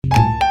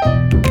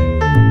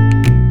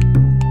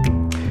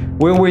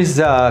We're with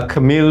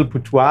Camille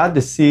Poutois, the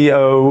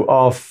CEO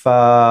of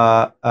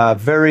a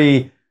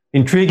very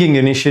intriguing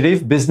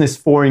initiative, Business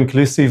for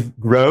Inclusive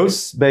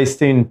Growth,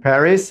 based in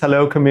Paris.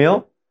 Hello,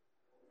 Camille.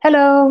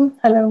 Hello.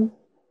 Hello.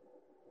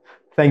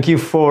 Thank you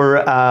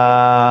for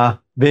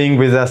being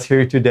with us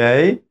here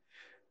today.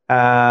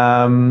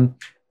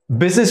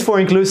 Business for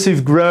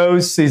Inclusive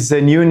Growth is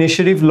a new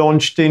initiative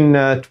launched in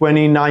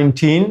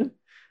 2019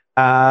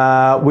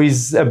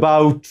 with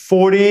about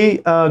 40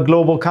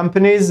 global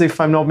companies, if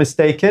I'm not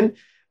mistaken.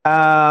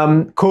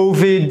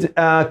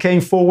 COVID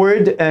came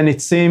forward and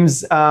it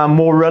seems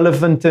more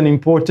relevant and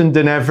important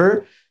than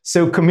ever.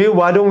 So Camille,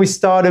 why don't we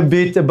start a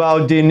bit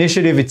about the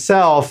initiative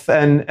itself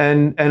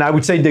and I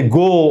would say the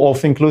goal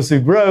of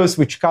inclusive growth,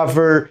 which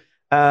cover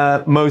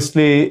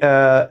mostly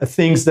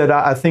things that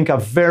I think are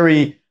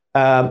very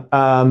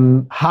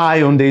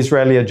high on the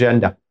Israeli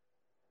agenda.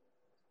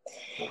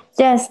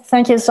 Yes,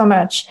 thank you so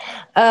much.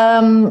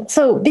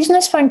 So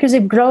Business for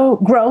Inclusive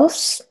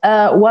Growth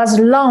was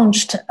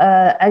launched,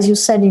 as you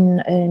said,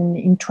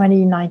 in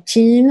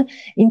 2019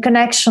 in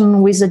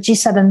connection with the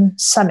G7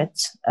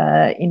 summit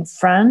in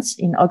France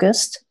in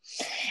August.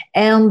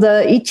 And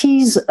it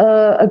is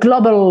a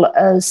global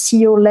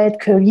CEO-led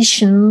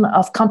coalition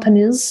of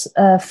companies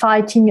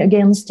fighting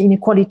against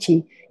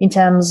inequality in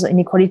terms of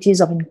inequalities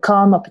of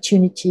income,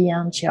 opportunity,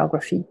 and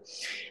geography.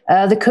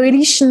 The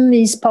coalition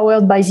is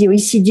powered by the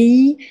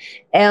Oecd,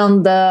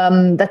 and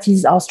that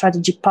is our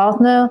strategic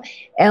partner.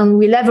 And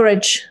we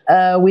leverage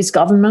with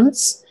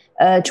governments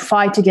to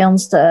fight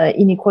against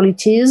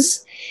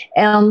inequalities.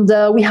 And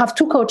we have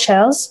two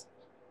co-chairs,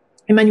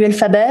 Emmanuel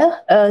Faber,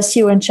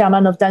 CEO and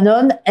chairman of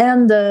Danone,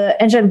 and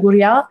Angel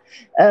Gurria,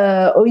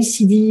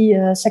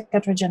 OECD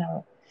Secretary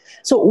General.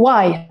 So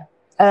why?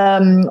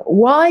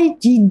 Why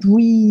did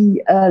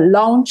we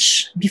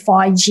launch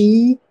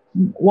B4IG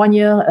 1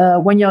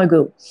 year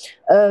ago?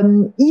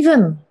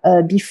 Even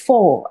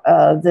before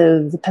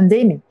the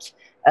pandemic,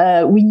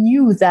 we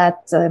knew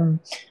that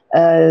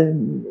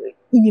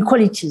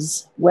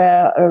inequalities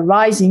were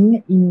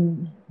rising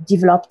in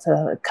developed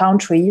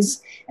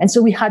countries, and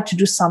so we had to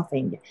do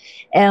something.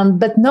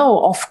 But now,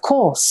 of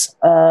course,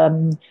 now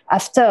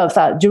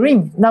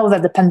that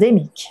the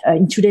pandemic,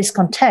 in today's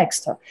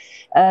context,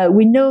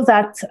 we know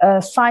that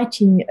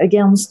fighting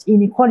against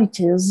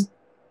inequalities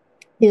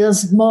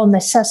is more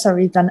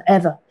necessary than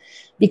ever,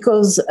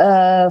 because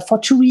for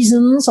two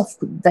reasons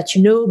that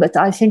you know, but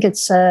I think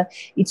it's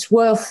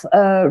worth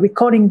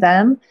recording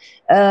them.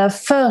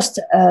 First,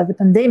 the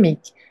pandemic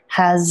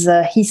has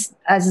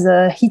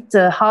hit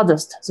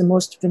hardest the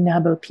most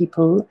vulnerable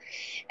people.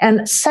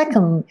 And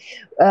second,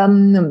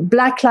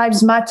 Black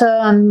Lives Matter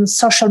and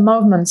social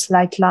movements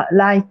like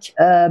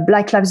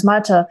Black Lives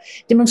Matter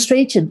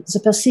demonstrated the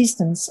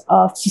persistence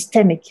of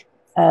systemic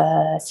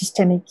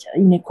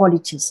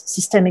inequalities,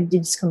 systemic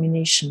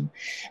discrimination.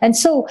 And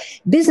so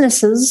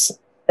businesses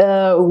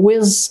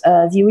with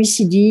the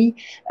OECD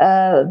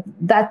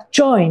that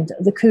joined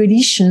the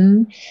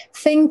coalition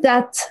think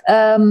that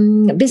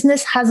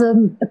business has a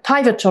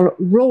pivotal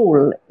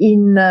role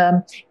in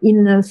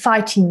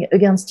fighting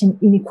against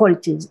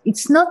inequalities.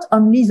 It's not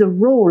only the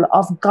role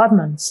of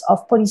governments,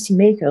 of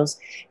policymakers,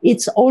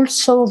 it's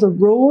also the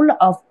role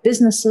of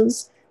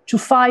businesses to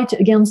fight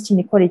against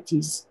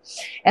inequalities.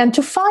 And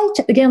to fight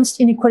against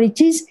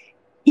inequalities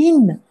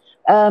in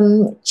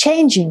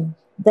changing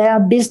their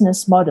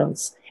business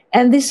models.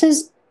 And this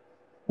is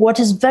what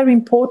is very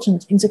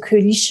important in the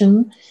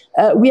coalition.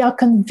 We are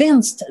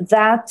convinced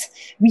that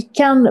we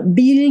can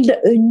build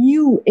a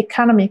new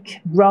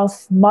economic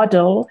growth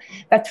model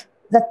that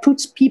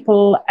puts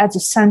people at the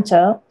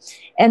center.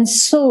 And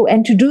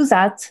to do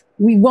that,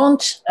 we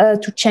want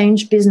to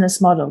change business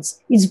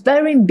models. It's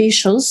very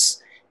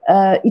ambitious.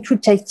 It will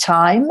take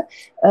time.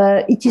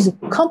 It is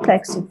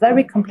a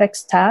very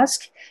complex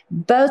task,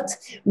 but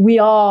we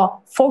are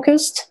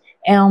focused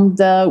and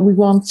we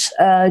want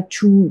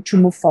to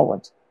move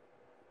forward.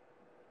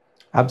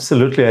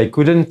 Absolutely, I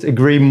couldn't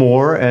agree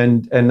more.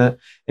 And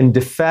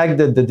the fact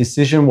that the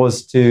decision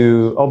was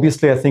to,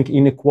 obviously, I think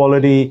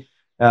inequality,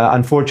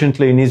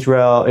 unfortunately, in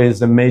Israel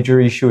is a major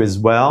issue as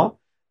well.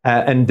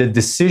 And the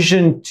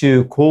decision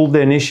to call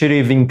the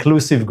initiative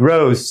Inclusive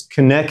Growth,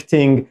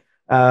 connecting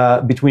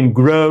between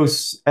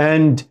growth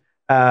and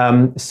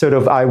sort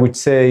of, I would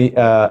say,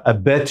 a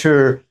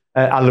better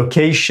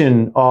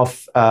allocation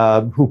of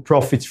who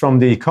profits from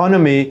the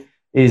economy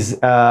is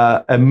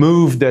a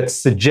move that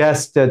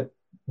suggests that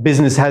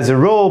business has a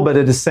role, but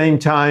at the same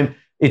time,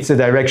 it's a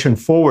direction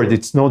forward.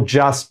 It's not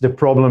just the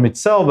problem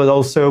itself, but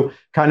also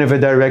kind of a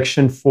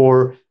direction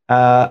for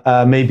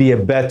maybe a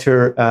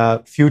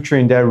better future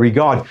in that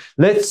regard.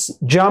 Let's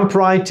jump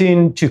right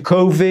into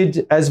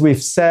COVID. As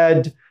we've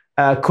said,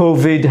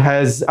 COVID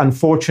has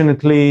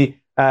unfortunately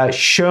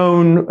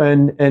shown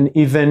and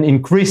even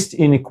increased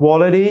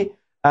inequality.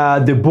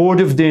 The board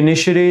of the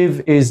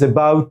initiative is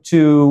about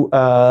to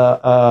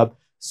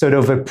sort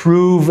of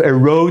approve a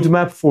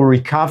roadmap for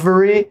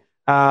recovery.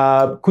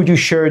 Could you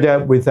share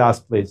that with us,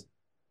 please?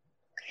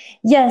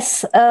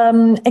 Yes,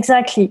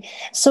 exactly.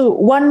 So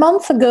 1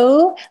 month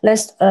ago,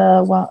 less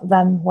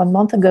than 1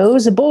 month ago,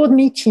 the board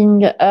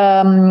meeting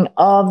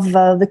of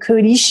the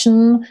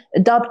coalition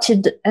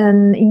adopted a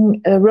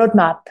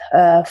roadmap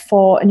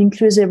for an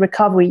inclusive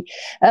recovery.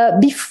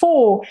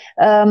 Before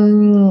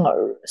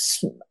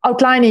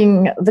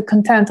outlining the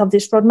content of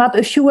this roadmap,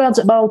 a few words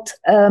about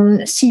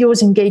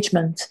CEOs'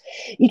 engagement.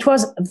 It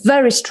was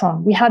very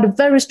strong. We had a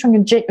very strong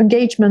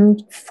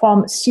engagement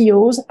from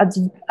CEOs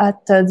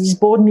at this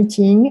board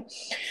meeting.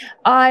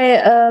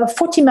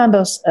 40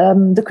 members,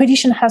 the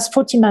coalition has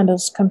 40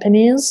 members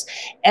companies,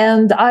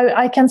 and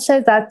I can say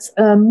that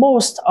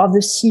most of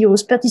the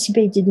CEOs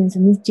participated in the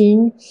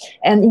meeting,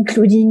 and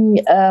including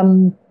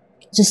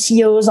the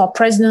CEOs or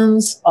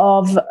presidents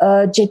of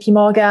JP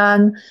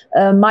Morgan,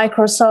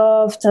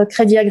 Microsoft,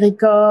 Crédit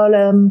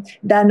Agricole,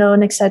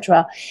 Danone,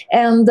 etc.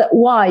 And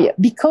why?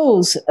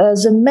 Because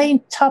the main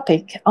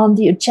topic on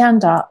the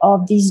agenda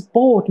of this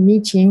board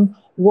meeting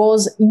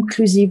was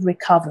inclusive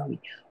recovery.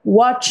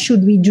 What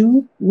should we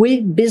do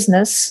with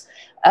business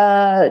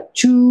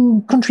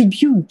to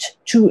contribute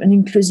to an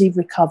inclusive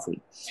recovery?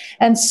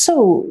 And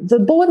so the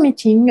board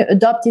meeting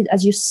adopted,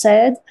 as you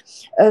said,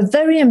 a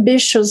very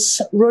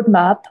ambitious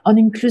roadmap on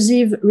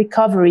inclusive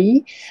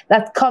recovery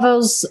that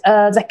covers,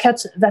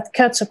 that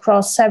cuts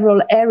across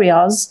several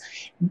areas.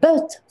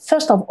 But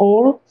first of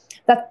all,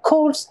 that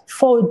calls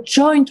for a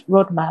joint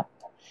roadmap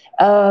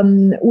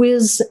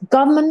with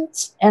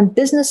governments and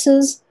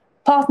businesses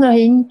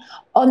partnering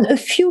on a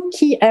few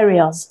key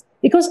areas.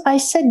 Because I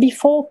said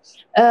before,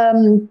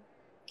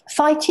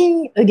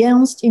 fighting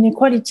against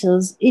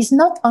inequalities is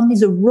not only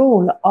the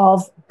role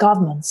of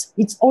governments,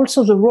 it's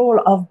also the role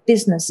of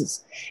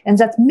businesses. And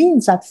that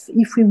means that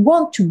if we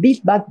want to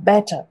build back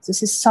better,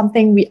 this is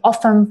something we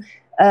often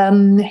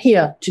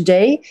hear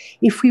today,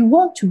 if we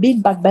want to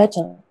build back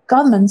better,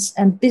 governments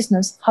and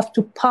business have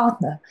to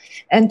partner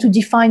and to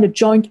define a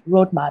joint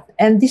roadmap.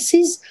 And this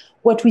is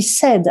what we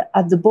said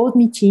at the board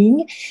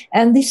meeting.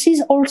 And this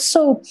is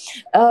also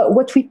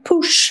what we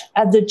push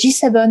at the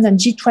G7 and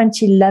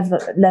G20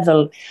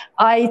 level.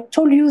 I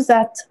told you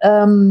that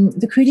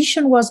the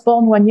coalition was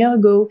born 1 year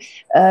ago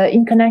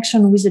in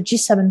connection with the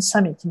G7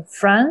 summit in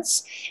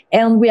France.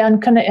 And we are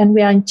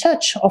in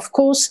touch, of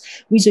course,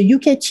 with the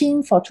UK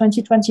team for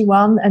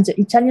 2021 and the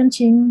Italian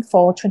team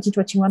for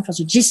 2021 for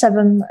the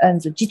G7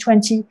 and the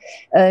G20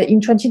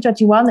 in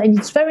 2021. And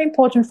it's very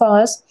important for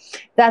us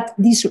that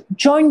this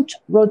joint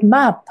roadmap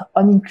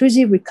on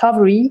inclusive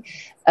recovery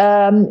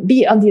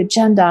be on the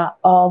agenda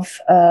of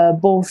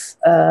both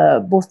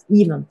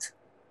events.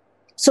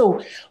 So,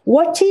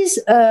 what is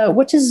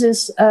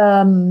this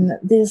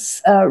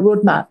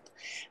roadmap?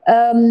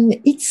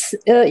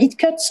 It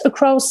cuts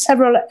across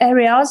several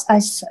areas,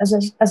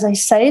 as I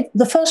said.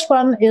 The first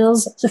one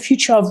is the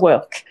future of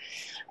work.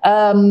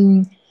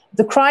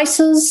 The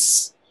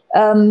crisis.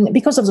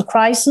 Because of the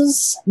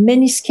crisis,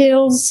 many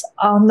skills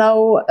are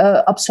now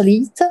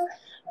obsolete,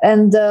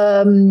 and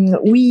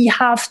we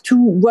have to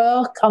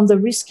work on the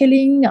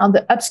reskilling, on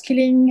the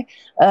upskilling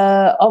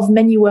of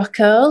many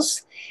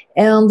workers.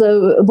 And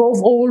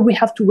above all, we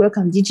have to work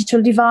on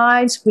digital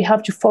divides. We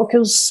have to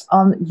focus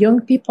on young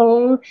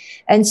people.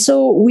 And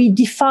so we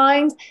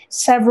defined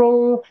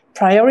several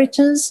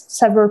priorities,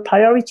 several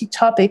priority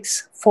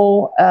topics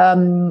for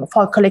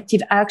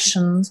collective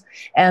actions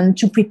and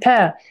to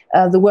prepare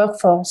the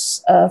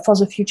workforce for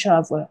the future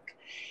of work.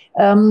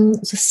 The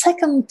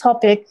second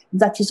topic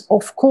that is,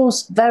 of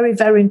course, very,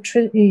 very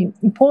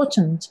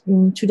important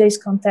in today's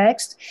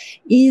context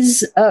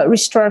is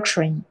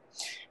restructuring.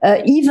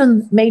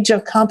 Even major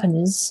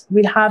companies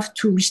will have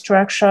to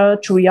restructure,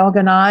 to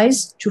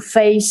reorganize, to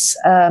face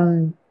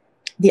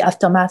the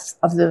aftermath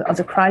of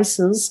the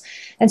crisis.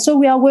 And so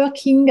we are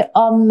working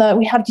on,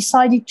 we have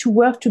decided to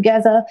work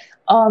together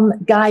on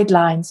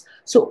guidelines.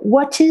 So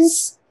what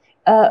is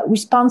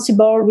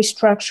responsible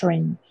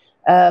restructuring?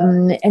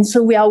 And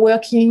so we are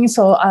working.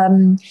 So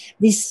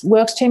this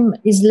work stream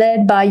is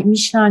led by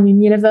Michelin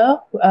and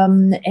Unilever,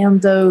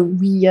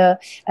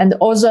 and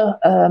other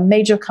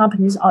major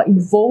companies are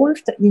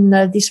involved in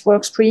this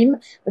work stream.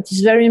 That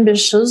is very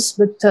ambitious,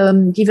 but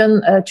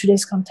given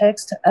today's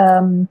context,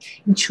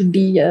 it should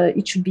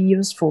be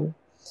useful.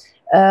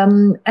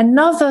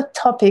 Another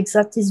topic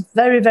that is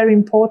very, very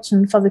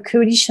important for the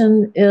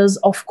coalition is,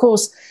 of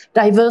course,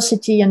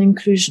 diversity and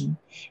inclusion.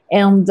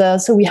 And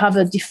so we have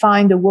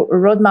defined a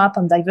roadmap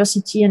on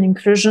diversity and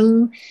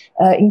inclusion,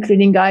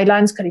 including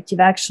guidelines, collective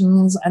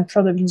actions, and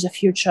probably in the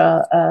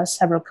future,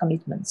 several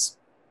commitments.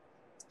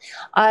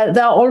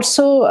 There are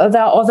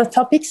other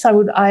topics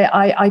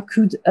I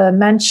could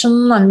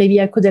mention, and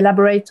maybe I could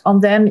elaborate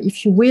on them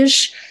if you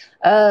wish.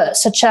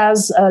 Such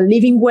as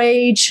living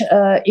wage,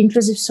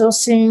 inclusive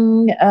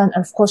sourcing, and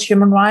of course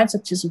human rights,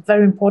 which is a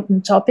very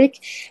important topic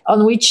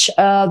on which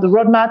the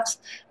roadmap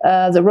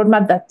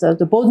that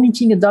the board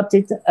meeting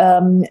adopted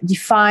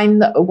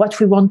define what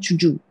we want to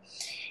do.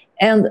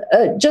 And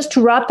just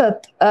to wrap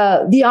up,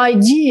 the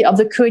idea of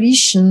the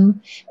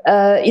coalition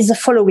is the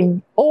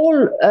following.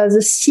 All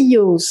the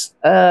CEOs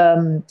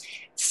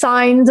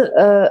signed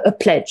a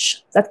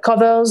pledge that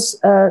covers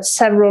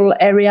several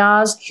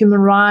areas: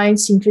 human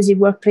rights, inclusive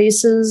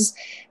workplaces,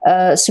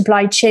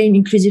 supply chain,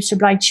 inclusive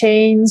supply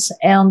chains,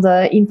 and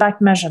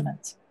impact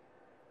measurement.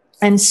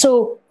 And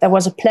so there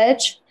was a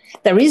pledge,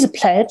 there is a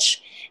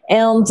pledge,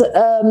 and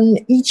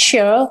each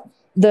year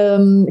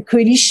the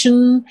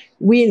coalition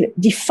will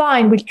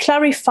define, will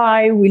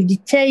clarify, will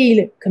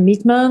detail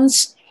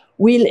commitments,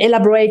 will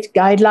elaborate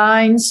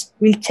guidelines,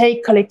 will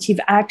take collective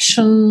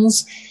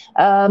actions,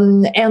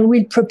 and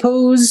will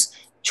propose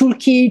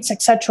toolkits,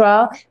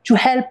 etc., to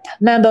help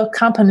member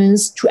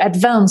companies to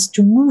advance,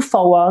 to move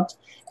forward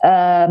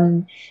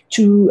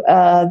to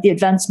the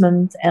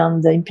advancement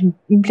and the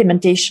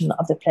implementation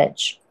of the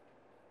pledge.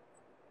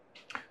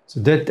 So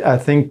that, I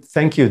think,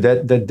 thank you.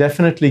 That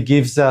definitely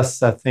gives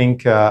us, I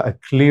think, a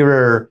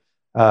clearer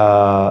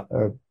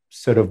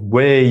sort of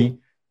way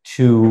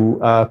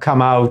to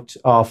come out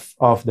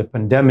of the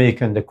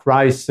pandemic and the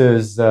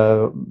crisis,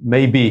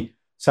 maybe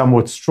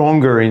somewhat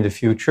stronger in the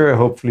future,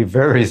 hopefully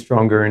very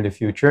stronger in the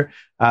future.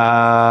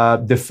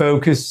 The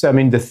focus, I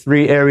mean, the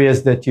three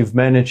areas that you've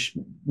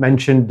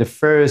mentioned, the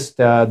first,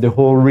 the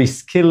whole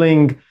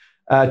reskilling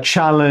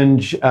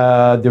challenge,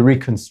 the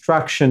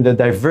reconstruction, the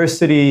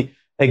diversity,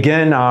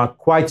 again, are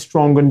quite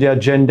strong on the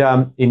agenda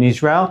in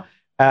Israel.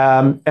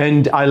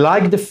 And I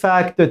like the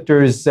fact that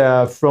there's,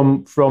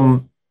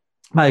 from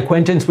my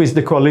acquaintance with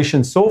the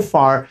coalition so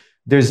far,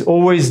 there's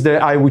always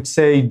I would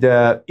say,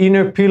 the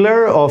inner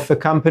pillar of a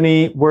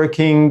company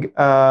working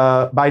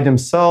by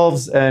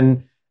themselves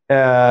and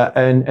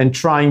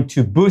trying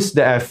to boost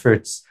the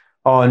efforts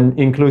on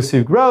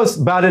inclusive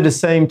growth, but at the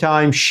same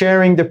time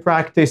sharing the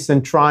practice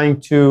and trying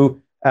to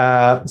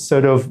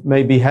sort of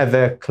maybe have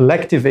a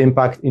collective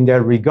impact in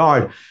that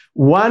regard.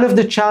 One of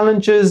the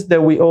challenges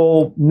that we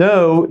all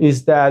know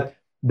is that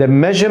the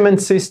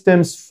measurement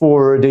systems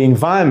for the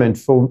environment,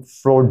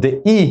 for the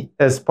E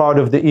as part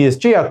of the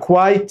ESG, are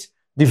quite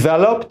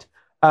developed.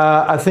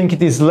 I think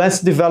it is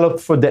less developed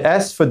for the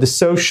S, for the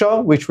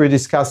social, which we're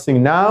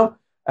discussing now.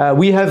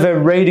 We have a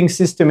rating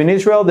system in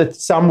Israel that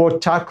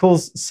somewhat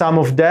tackles some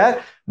of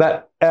that,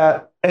 but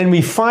and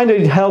we find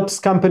that it helps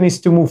companies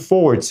to move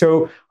forward.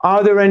 So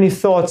are there any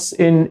thoughts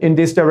in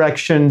these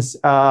directions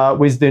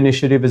with the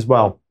initiative as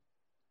well?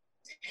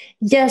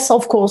 Yes,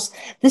 of course.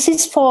 This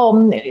is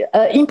for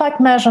impact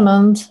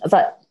measurement,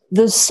 that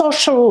the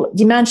social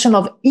dimension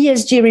of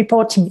ESG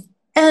reporting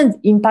and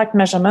impact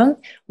measurement,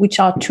 which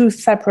are two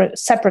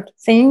separate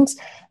things,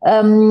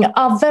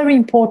 are very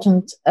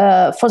important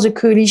for the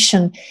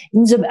coalition.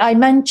 I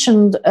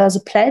mentioned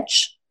the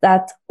pledge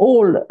that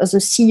all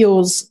the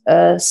CEOs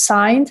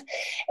signed,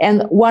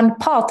 and one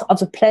part of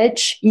the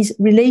pledge is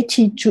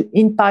related to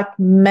impact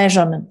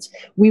measurement.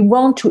 We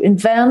want to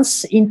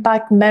advance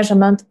impact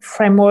measurement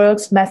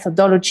frameworks,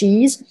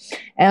 methodologies,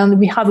 and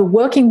we have a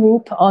working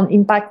group on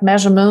impact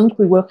measurement.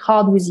 We work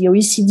hard with the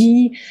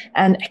OECD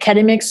and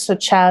academics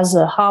such as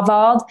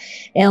Harvard,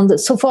 and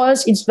so for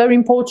us it's very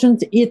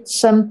important.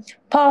 It's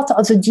part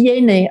of the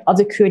DNA of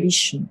the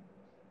coalition.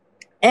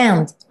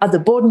 And at the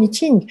board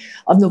meeting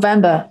of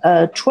November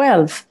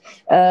 12,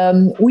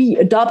 we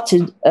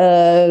adopted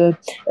the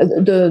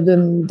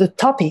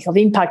topic of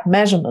impact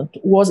measurement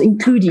was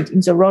included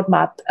in the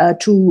roadmap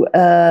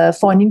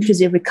for an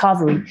inclusive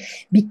recovery,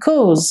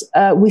 because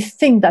we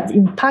think that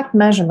impact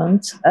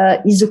measurement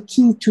is a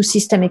key to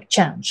systemic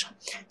change.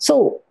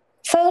 So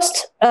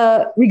first,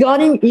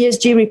 regarding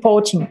ESG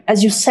reporting,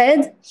 as you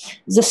said,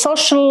 the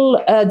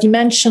social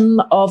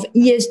dimension of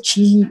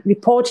ESG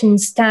reporting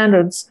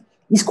standards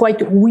is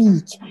quite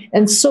weak.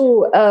 And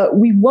so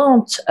we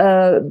want,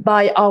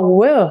 by our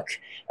work,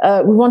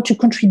 we want to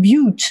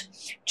contribute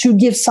to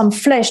give some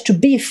flesh, to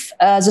beef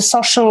the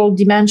social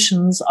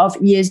dimensions of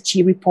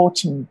ESG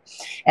reporting.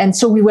 And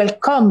so we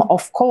welcome,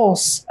 of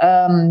course,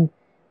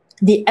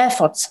 the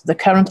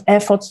current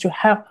efforts to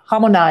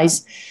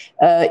harmonize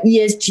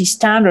ESG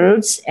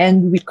standards,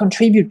 and will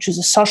contribute to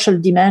the social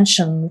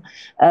dimension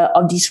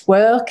of this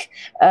work.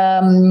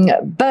 And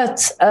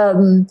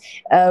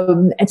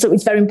so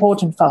it's very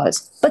important for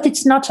us, but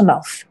it's not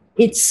enough.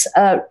 It's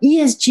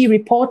ESG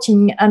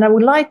reporting, and I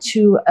would like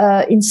to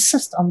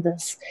insist on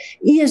this.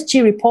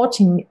 ESG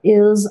reporting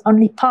is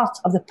only part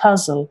of the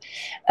puzzle.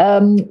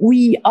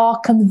 We are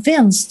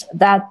convinced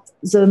that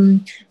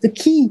the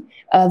key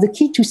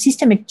to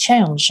systemic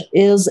change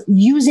is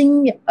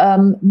using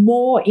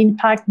more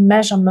impact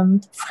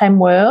measurement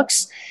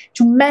frameworks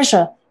to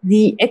measure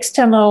the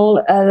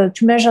external,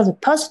 to measure the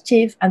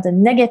positive and the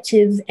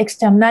negative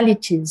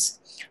externalities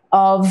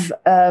of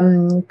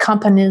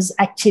companies'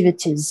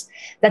 activities.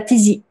 That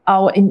is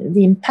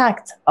the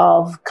impact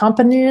of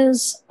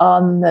companies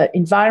on the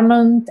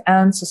environment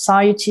and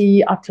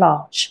society at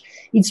large.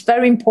 It's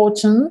very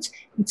important.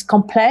 It's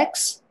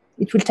complex.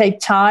 It will take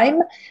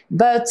time,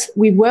 but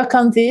we work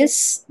on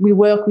this. We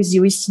work with the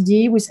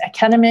OECD, with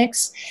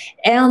academics,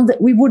 and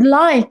we would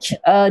like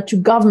to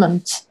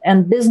government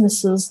and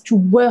businesses to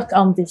work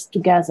on this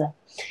together,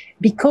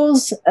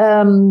 because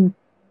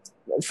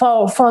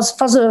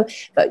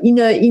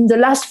in the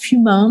last few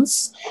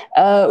months,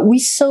 we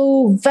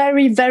saw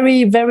very,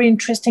 very, very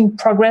interesting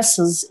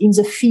progresses in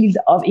the field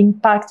of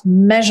impact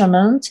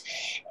measurement,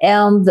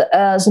 and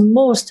the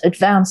most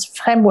advanced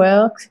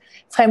frameworks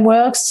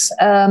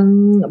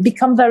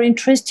become very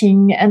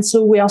interesting. And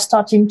so we are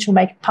starting to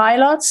make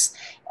pilots.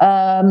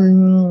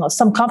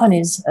 Some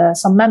companies,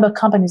 some member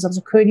companies of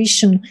the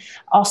coalition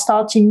are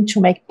starting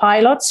to make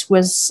pilots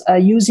with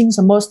using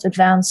the most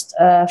advanced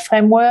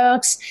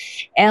frameworks.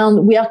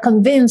 And we are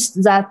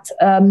convinced that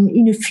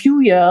in a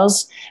few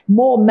years,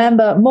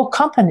 more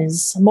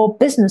companies, more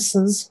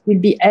businesses will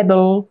be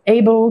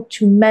able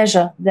to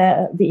measure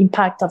the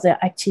impact of their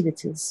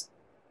activities.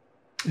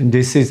 And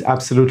this is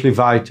absolutely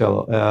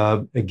vital.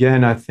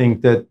 Again, I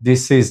think that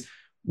this is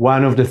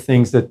one of the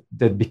things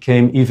that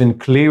became even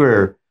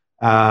clearer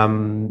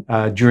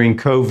during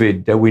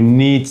COVID, that we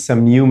need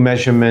some new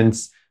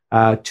measurements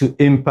to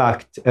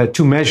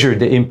measure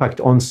the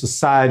impact on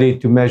society,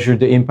 to measure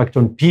the impact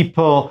on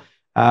people,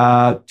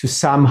 to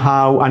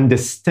somehow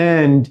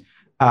understand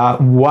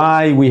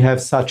why we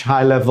have such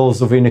high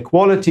levels of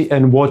inequality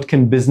and what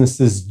can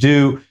businesses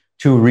do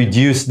to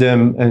reduce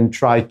them and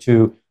try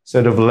to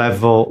sort of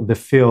level the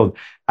field.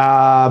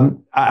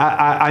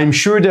 I'm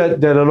sure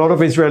that a lot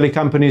of Israeli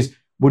companies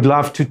would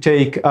love to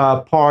take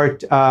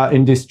part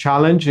in this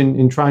challenge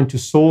in trying to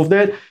solve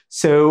that.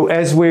 So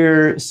as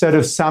we're sort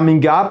of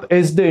summing up,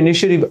 is the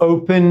initiative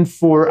open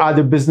for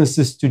other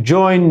businesses to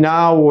join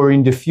now or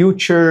in the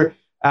future?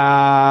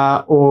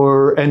 How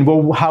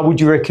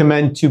would you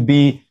recommend to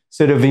be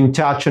sort of in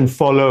touch and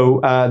follow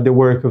the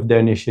work of the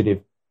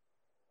initiative?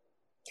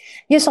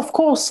 Yes, of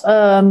course,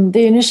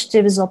 the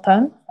initiative is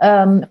open.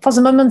 For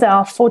the moment, there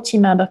are 40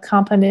 member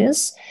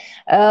companies.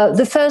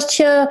 The first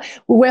year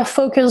we were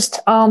focused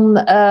on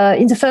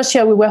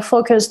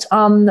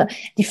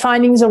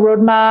defining the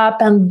roadmap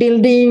and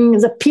building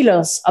the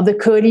pillars of the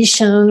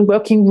coalition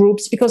working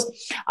groups, because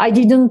I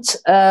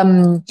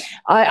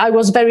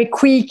was very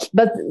quick,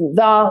 but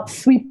there are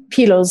 3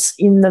 pillars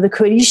in the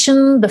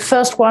coalition. The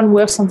first one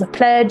works on the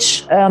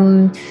pledge,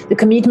 the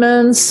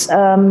commitments,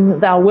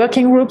 there are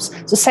working groups.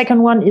 The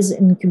second one is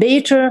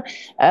incubator,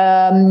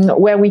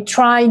 where we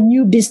try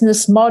new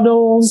business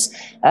models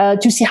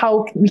to see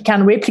how we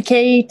can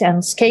replicate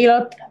and scale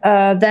up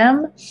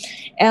them.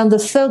 And the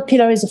third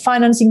pillar is a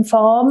financing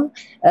forum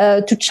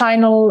to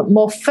channel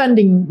more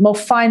funding, more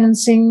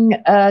financing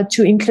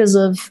to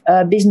inclusive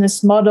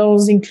business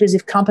models,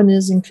 inclusive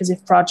companies,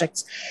 inclusive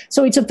projects.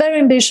 So it's a very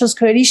ambitious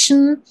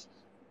coalition.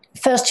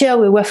 First year,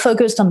 we were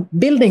focused on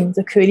building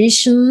the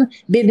coalition,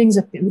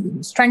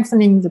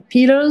 strengthening the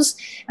pillars.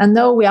 And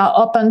now we are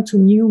open to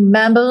new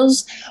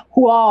members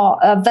who are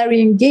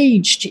very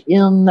engaged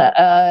in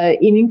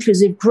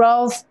inclusive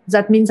growth.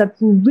 That means that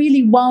we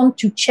really want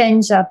to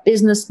change their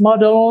business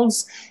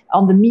models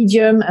on the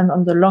medium and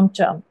on the long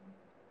term.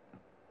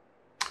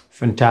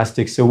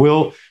 Fantastic. So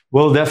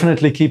we'll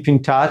definitely keep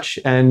in touch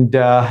and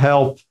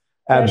help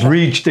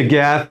bridge the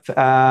gap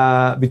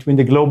between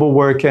the global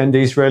work and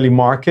the Israeli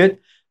market.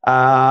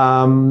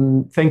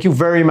 Thank you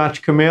very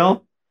much,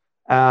 Camille.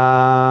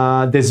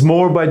 There's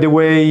more, by the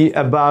way,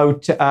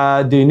 about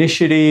the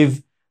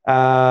initiative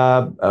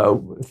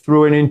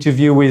through an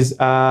interview with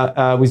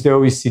the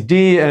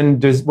OECD,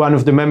 and there's one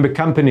of the member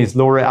companies,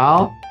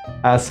 L'Oreal.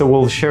 So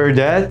we'll share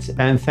that.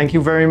 And thank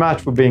you very much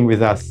for being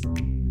with us.